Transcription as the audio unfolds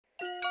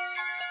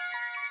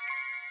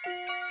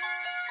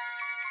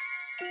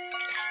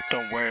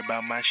Don't worry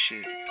about my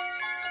shit.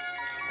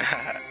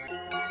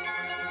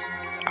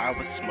 I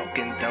was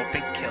smoking dope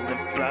and killing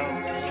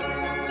flows.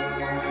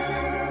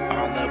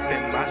 All up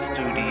in my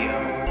studio.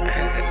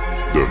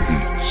 The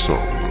heat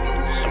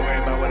sounds. Don't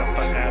worry about what the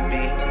fuck I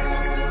be.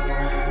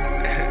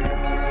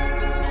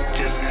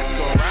 Just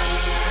ask around.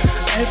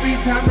 Every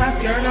time I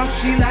skirt off,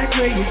 she like,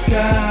 where you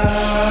go?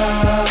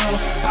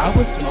 I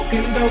was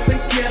smoking dope and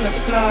killing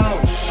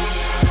flows.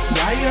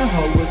 While your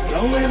hoe was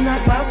blowing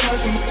up my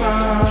fucking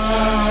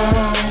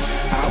phone,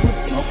 I was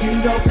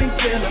smoking dope and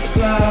killing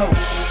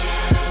flows.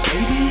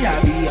 Baby, I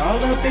be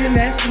all up in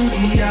that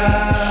studio,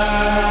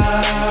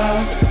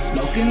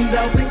 smoking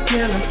dope and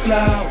killing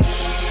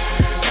flows.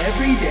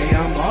 Every day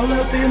I'm all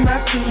up in my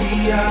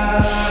studio,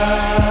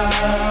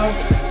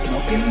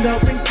 smoking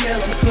dope and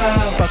killing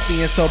flows. Fuck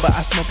being sober,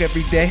 I smoke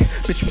every day.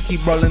 Bitch, we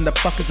keep rolling, the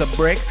fuck is a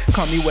brick.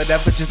 Call me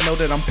whatever, just know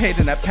that I'm paid.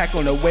 And that pack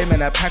on the way,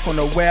 man, that pack on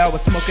the way. I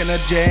was smoking a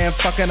J and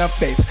fucking her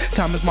face.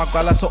 Time is my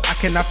guala, so I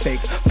cannot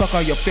fake. Fuck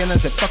all your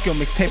feelings and fuck your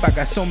mixtape. I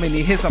got so many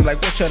hits, I'm like,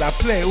 what should I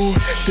play? Ooh,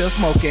 still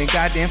smoking,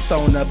 goddamn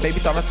stoner.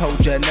 Baby, thought I told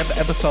ya, never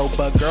ever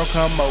sober. Girl,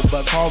 come over,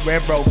 call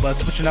Red Rover.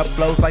 Switching up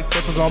flows like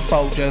flippers on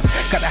Folgers.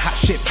 Got that hot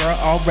shit, bro,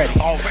 already.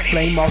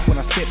 Flame off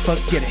when I spit,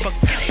 forget it.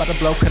 About to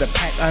blow, cut a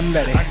pack,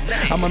 unleaded.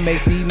 I'ma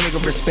make these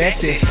niggas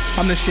respect it.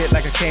 I'm the shit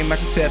like I came out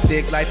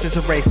septic. Life is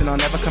a race and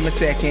I'll never come in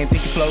second. Think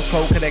your flow's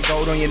cold, cut that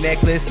gold on your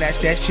necklace.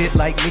 Snatch that shit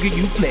like nigga,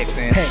 you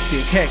flexing.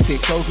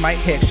 Hectic, clothes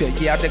might hex ya.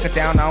 Yeah, I'll dig her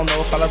down, I don't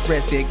know if I'll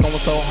arrest it. Going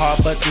so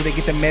hard, but do they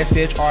get the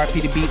message? RP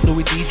the beat,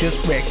 Louis D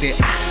just wrecked it.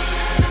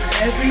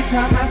 Every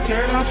time I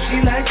skirt off, she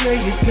like, where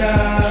you go?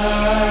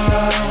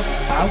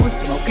 I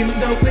was smoking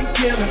dope and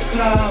killing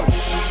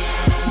flows.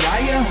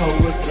 While your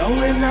hoe was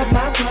blowing up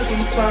my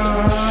fucking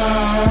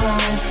phone,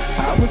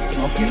 I was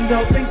smoking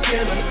dope and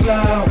killing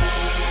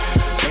flows.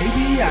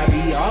 Baby, I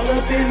be all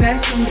up in that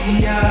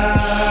studio,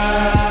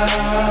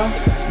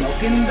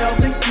 smoking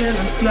dope and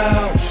killing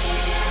flows.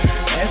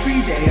 Every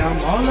day I'm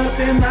all up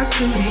in my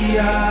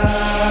studio,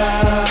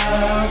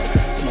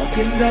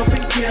 smoking dope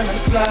and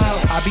killing flows.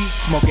 I be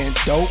smoking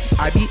dope,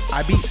 I be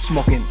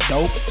smoking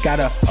dope. Got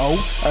a O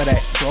of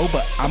that bro,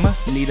 but I'ma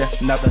need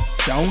another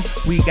zone.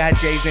 We got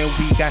J's and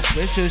we got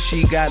switchers.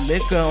 She got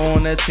liquor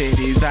on her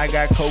titties. I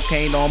got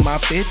cocaine on my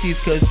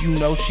 50s, cause you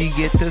know she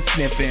get the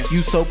sniffing.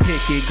 You so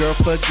picky, girl,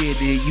 forget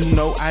it. You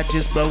know I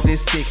just blow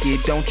this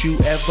sticky. Don't you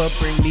ever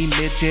bring me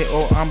midget,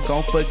 or I'm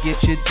gon' forget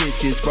your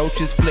digits.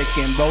 Roaches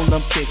flicking, roll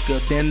them thicker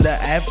than the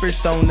average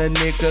stoner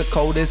nigga.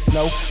 Cold as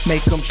snow,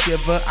 make them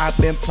shiver. I've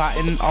been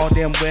plotting all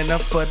them winter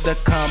for the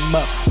come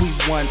up. We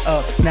won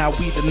up, now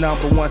we the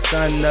number one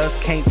stunners.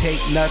 Can't take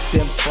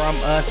nothing from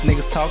us.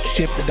 Niggas talk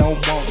shit but don't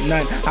want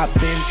none. I've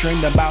been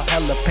dreaming about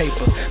hella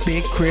paper,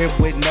 big crib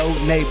with no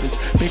neighbors.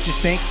 Bitches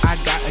think I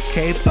got a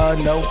cape,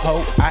 no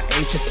hope, I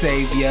ain't your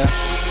savior.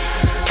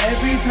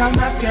 Every time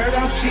I skirt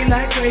off, she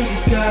like, where you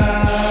go?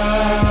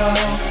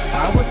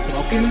 I was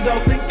smoking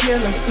dope and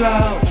killing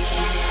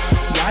flows.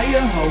 While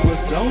your hoe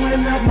was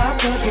blowing up my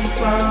fucking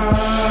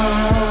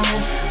phone,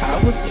 I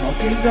was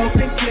smoking dope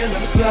and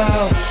killing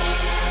flows.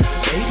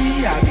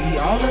 Baby, I be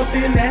all up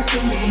in that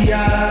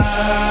studio,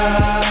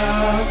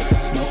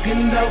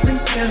 smoking dope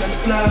and killing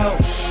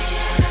flows.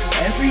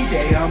 Every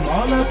day I'm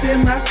all up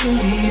in my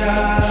studio,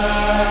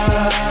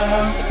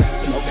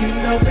 smoking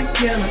dope and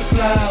killing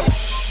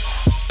flows.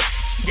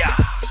 Yeah.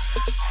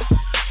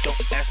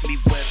 Don't ask me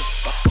where the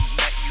fuck I'm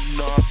at. You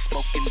know I'm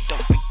smoking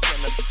dope and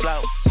killing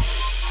flow.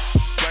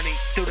 Running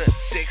through the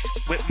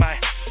 6 with my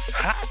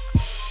hot.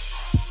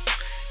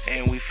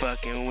 And we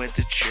fucking with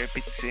the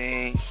trippy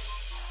ting.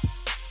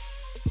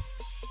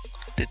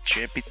 The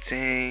trippy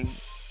ting.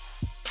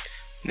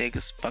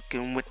 Niggas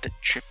fucking with the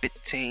trippy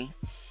ting.